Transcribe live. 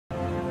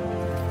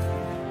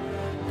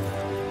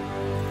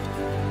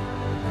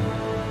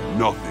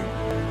Nothing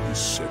is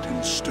set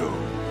in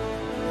stone.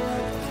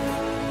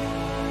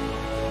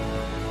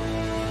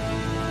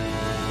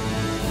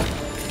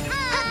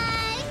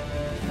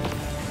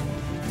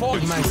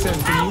 Forge myself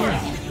in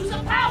you. Use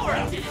a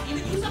power! Didn't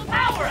even use a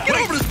power! Get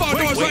over the spot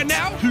doors right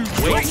now!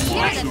 Wait!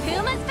 You're the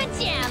Puma's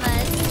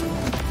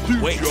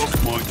pajamas. Wait.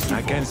 Just might survive.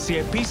 I can see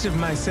a piece of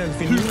myself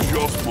in You you.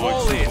 just might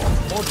Fall in,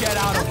 survive. or get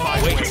out of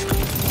my way.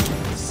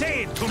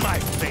 Say it to my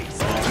face.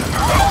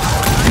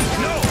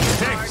 No,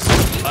 thanks.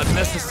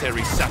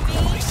 Unnecessary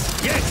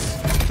sacrifice.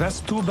 Yes,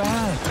 that's too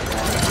bad.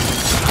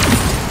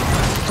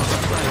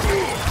 On my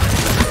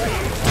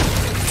way.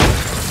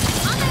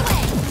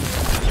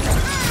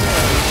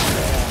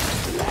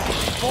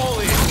 Fall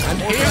in.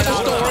 And here the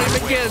story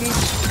begins,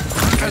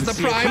 as the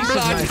prime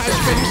blood has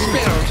been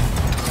spilled.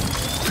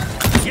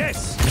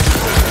 Yes.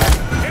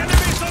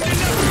 Enemies on the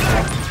left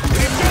flank.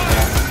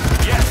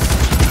 Rejoice. Yes.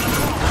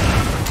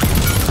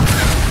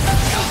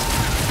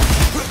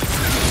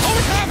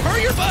 Overtime,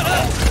 hurry your butt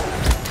up!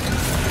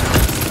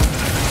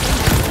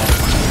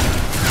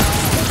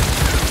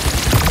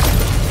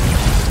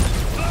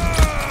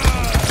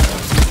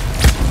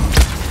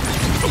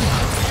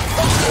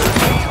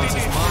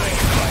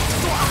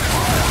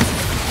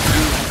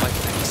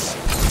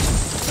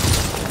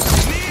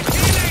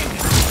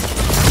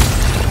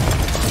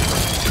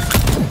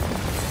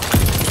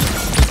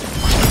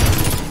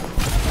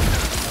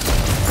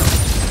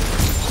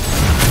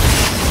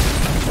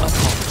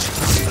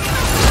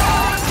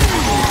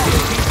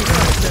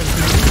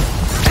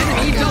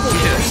 Enemy double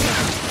kill!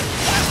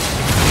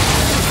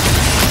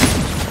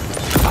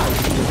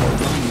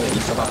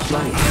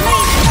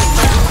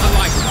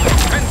 Alight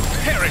and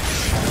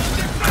perish.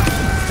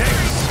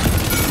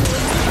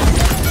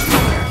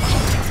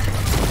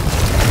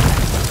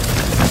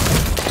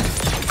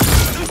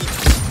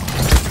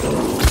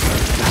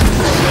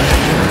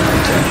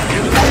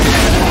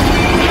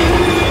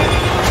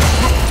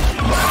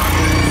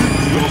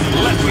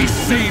 Let me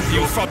save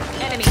you from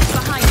Enemies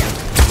behind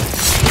us.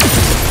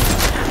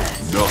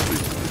 Nothing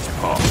is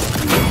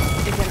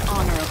possible. It's an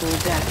honorable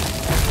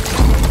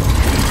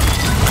death.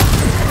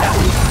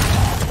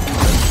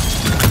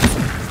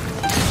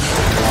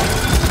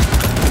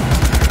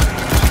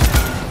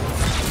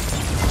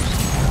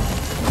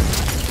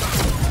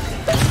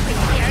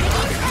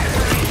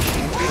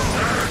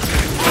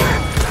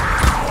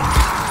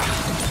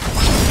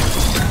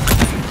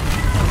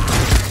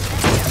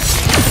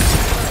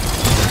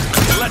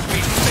 let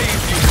me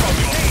save you from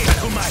your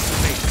to my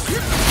face.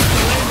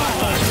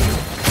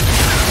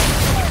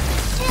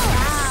 Chill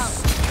out.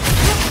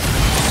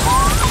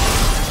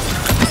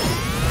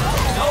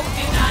 Don't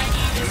deny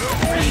me this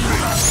free.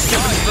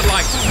 Give us the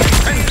light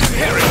and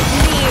perish.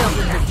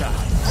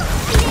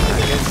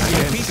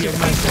 See a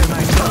piece of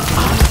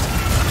myself.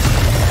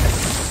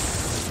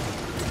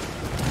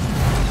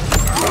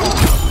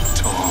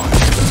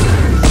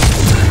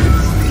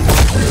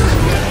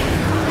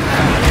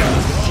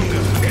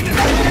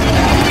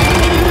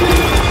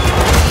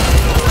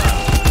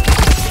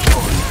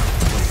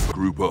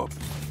 Group up.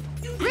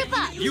 Group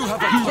up. You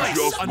have a place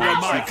Just under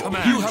might my survive.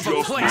 command. You You have a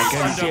just place might I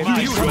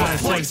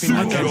can see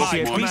under a my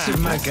piece of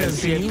command. myself in you. I can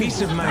Just see a might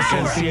piece of survive.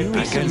 myself. I can see a piece of myself in you.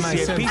 I can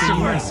see a piece of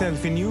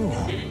myself in you.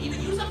 Didn't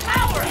even use a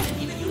power!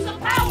 Didn't even use a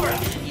power!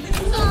 Didn't even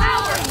use a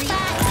power!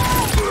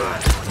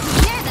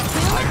 You're the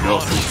Puma's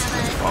Nothing is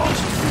pajamas.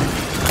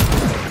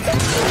 possible.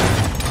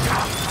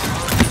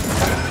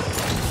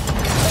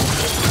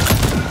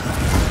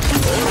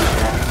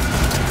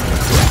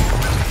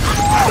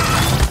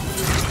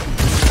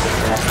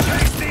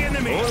 Face the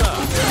enemy.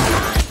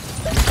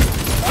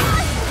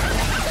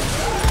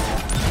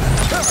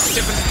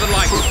 Give us the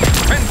light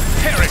and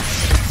perish.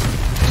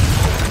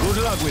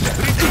 Good luck with it.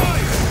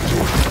 Rejoice.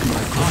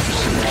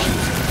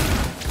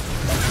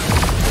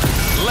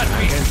 Let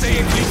me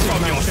save you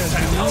from myself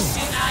in yourself.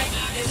 you. Deny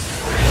me this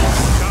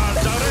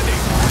Cards are ready.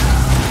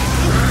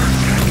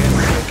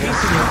 I can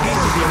see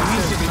a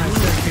piece of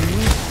myself in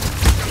you.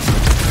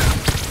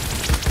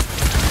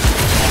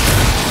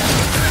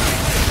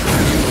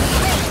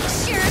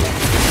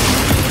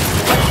 Sure.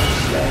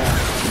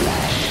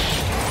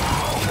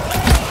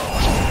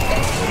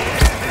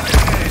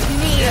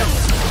 Kneel.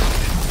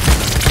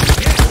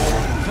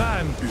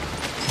 Time.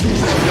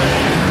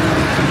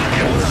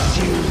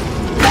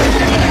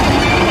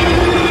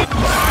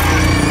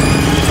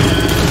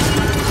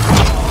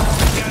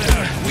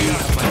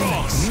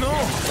 No.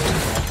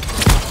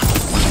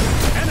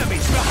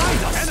 Enemies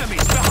behind us.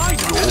 Enemies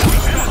behind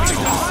us. Enemies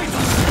behind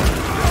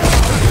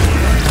us.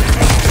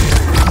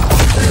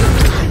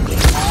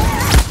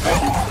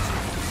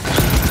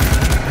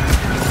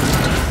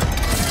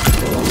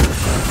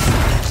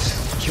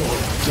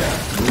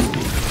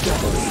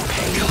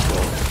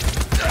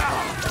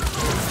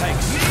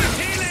 Thanks. Need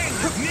healing.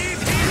 Need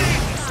healing.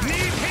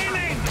 Need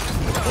healing.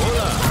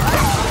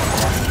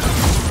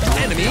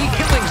 Enemy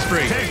killing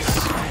spree!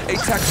 A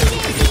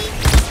tactic.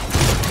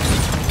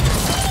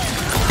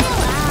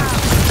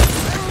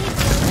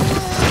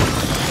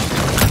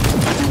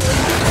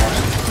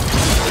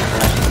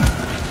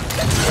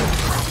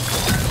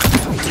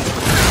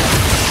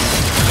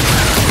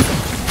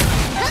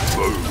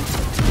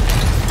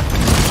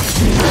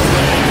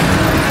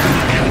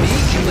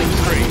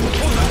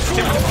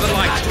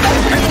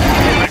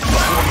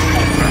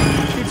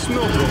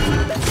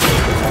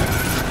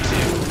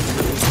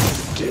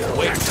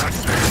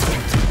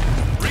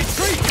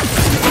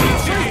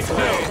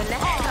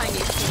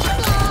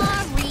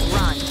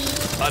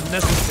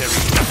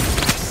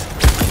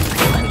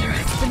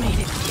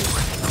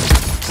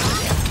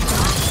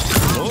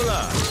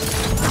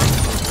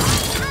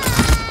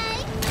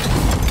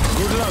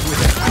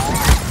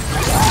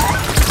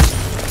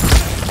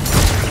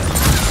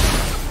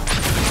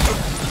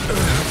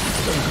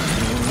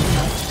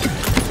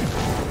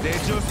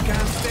 just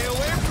can't stay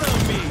away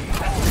from me.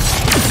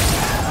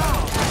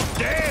 How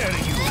dare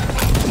you?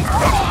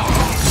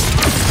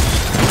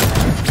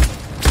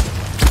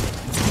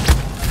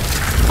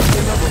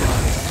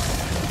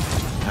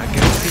 I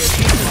can see a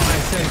piece of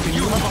myself in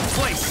you. Have a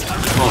place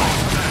under my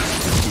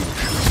command.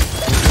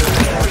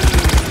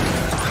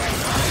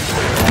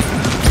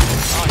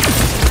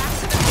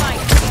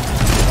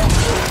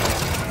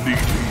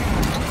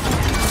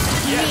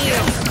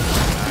 Yes.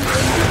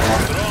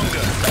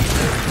 Stronger.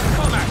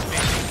 Come at me.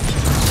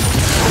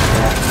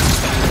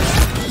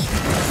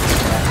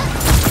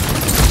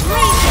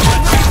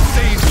 Let me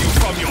save you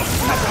from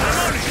yourself.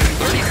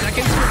 30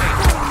 seconds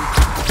remaining.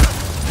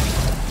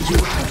 You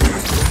have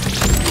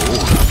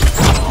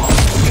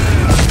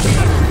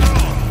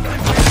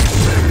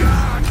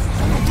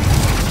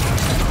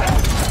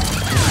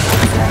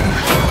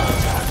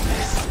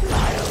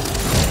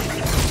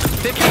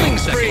Killing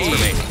seconds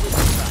remaining.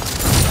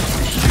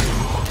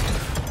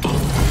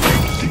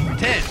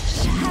 10,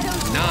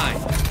 9,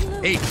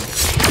 8,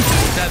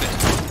 7,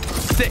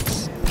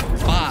 6,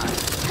 5,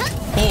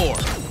 4,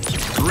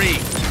 3, 2,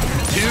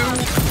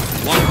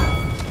 1.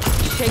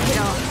 Shake it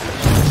off.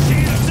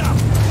 Shields up.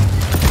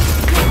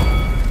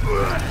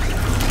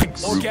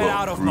 Or get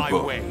out of my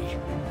way.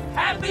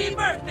 Happy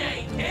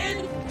birthday,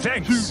 kid!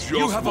 Thanks. You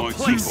You have a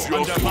place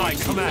under my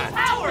command.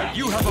 Power!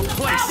 You have a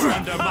place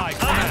under my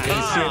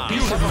command.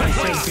 You have a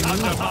place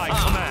under my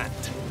command.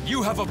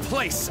 You have a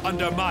place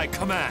under my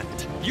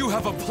command. You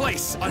have a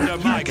place under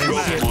my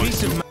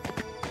command.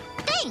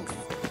 Thanks.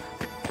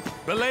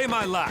 Belay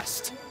my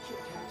last.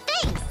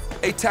 Thanks.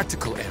 A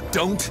tactical error.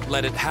 Don't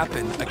let it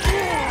happen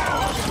again.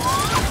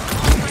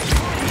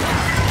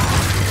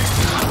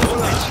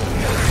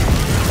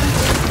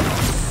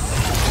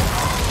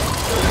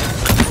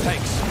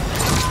 Thanks.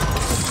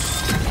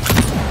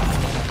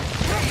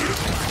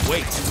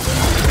 Wait.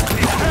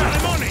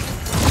 I'm on it.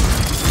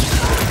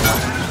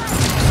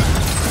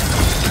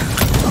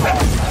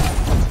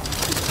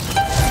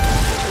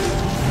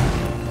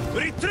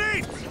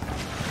 Retreat!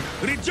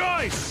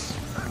 Rejoice!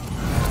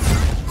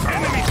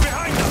 Enemies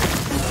behind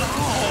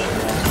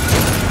us!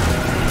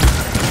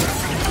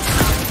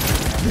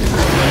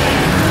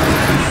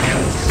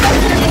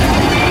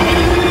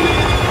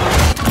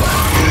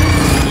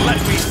 Let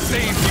me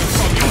save you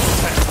from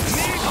yourself.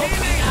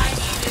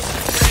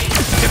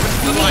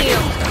 The light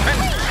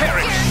and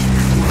perish.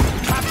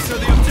 Capture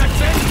the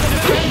objective.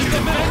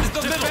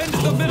 Defend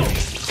the middle.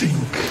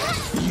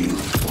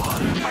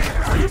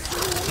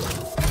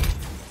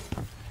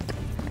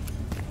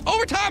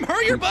 Overtime,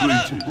 hurry your butt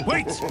up.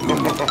 Wait! Wait!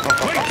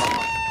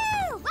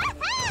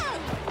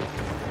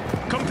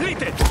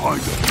 Completed!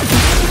 Behind us.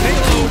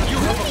 Payload, you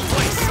have a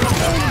place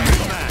under my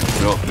command.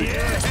 Nothing.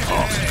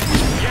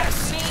 Yes!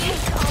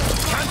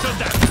 Cancel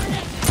that!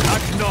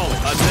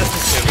 Acknowledge.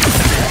 Unnecessary.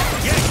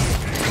 Yes!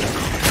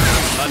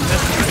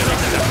 Unnecessary.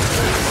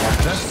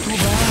 That's too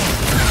bad.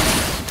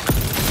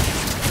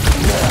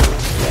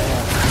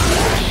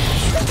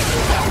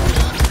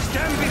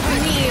 Stand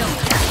behind me! Kneel. I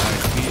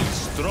feel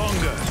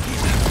stronger.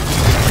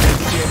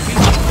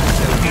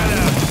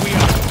 Together, we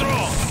are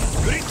strong!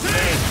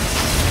 Retreat!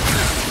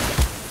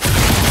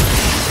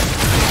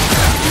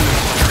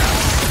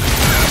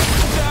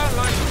 Down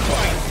like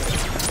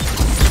coins!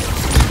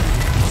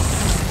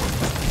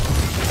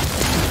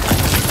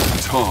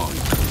 Time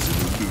is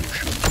an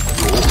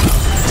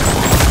illusion.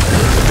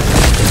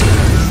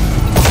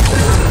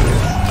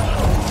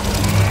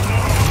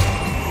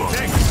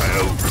 Thanks!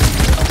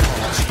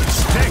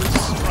 Thanks!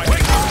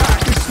 Wait!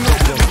 It's no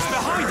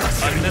behind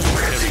us!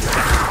 Unnecessary.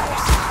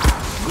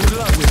 Good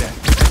luck with that.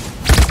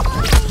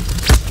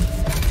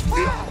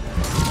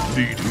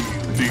 Need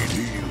healing.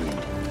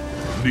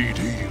 Need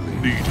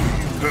healing. Need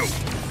healing. Help.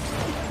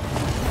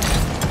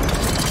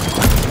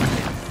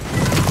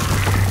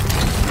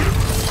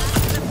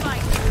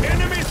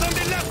 Enemies on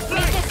the left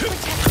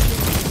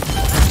flank!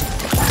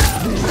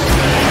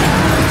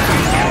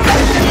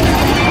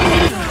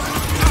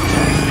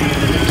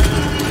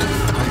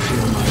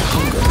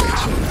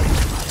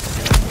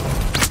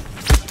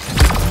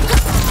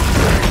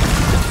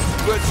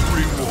 Let's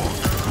rewind.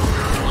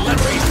 Let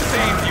me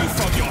save you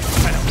from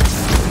yourselves.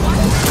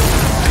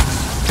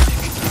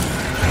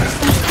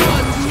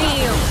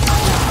 Kneel.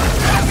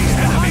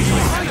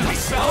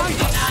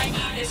 I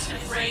need this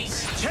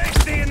race.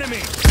 Chase the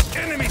enemy!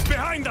 Enemies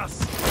behind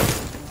us!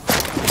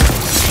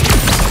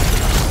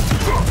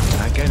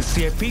 I can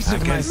see a piece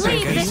of myself.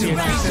 Leave this You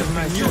round.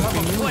 have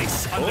a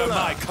place under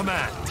my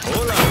command.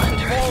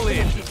 Fall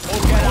in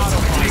or get out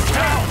of my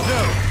Down!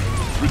 No!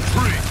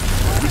 Retreat.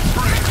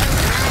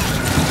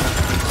 Retreat.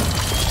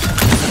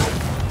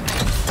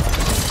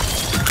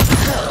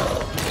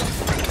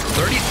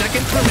 30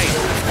 seconds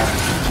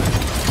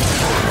remaining.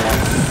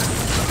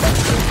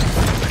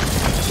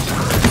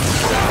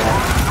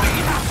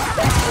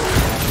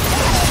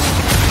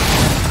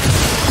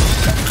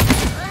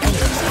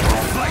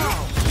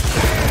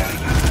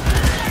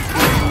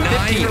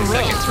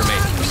 Seconds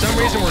remaining. For some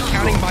reason, we're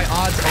counting by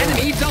odds.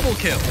 Enemy double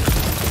kill.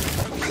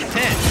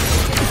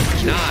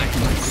 10, 9,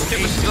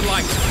 Give us the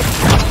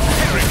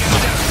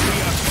light.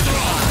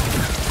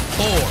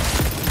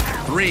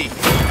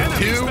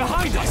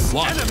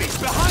 One. Enemies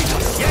behind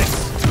us!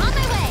 Yes! On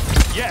my way.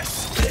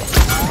 Yes!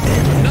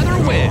 Another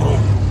win.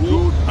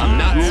 I'm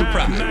not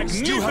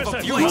surprised. You have a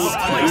place! You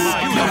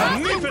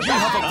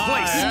have a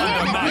place!